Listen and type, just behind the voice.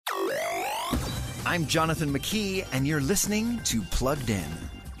I'm Jonathan McKee, and you're listening to Plugged In.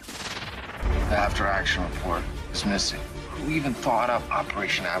 The after-action report is missing. Who even thought up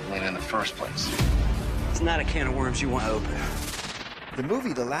Operation Abilene in the first place? It's not a can of worms you want to open. The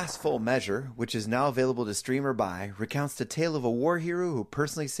movie The Last Full Measure, which is now available to stream or buy, recounts the tale of a war hero who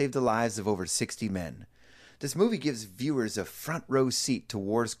personally saved the lives of over 60 men. This movie gives viewers a front row seat to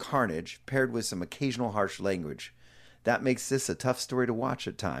war's carnage, paired with some occasional harsh language. That makes this a tough story to watch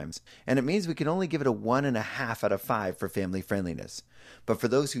at times, and it means we can only give it a 1.5 out of 5 for family friendliness. But for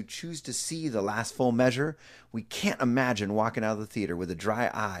those who choose to see The Last Full Measure, we can't imagine walking out of the theater with a dry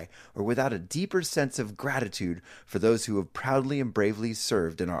eye or without a deeper sense of gratitude for those who have proudly and bravely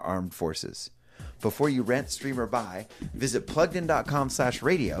served in our armed forces. Before you rent, stream, or buy, visit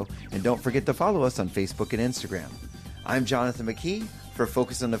pluggedin.com/radio, and don't forget to follow us on Facebook and Instagram. I'm Jonathan McKee for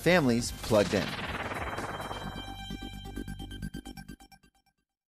Focus on the Family's Plugged In.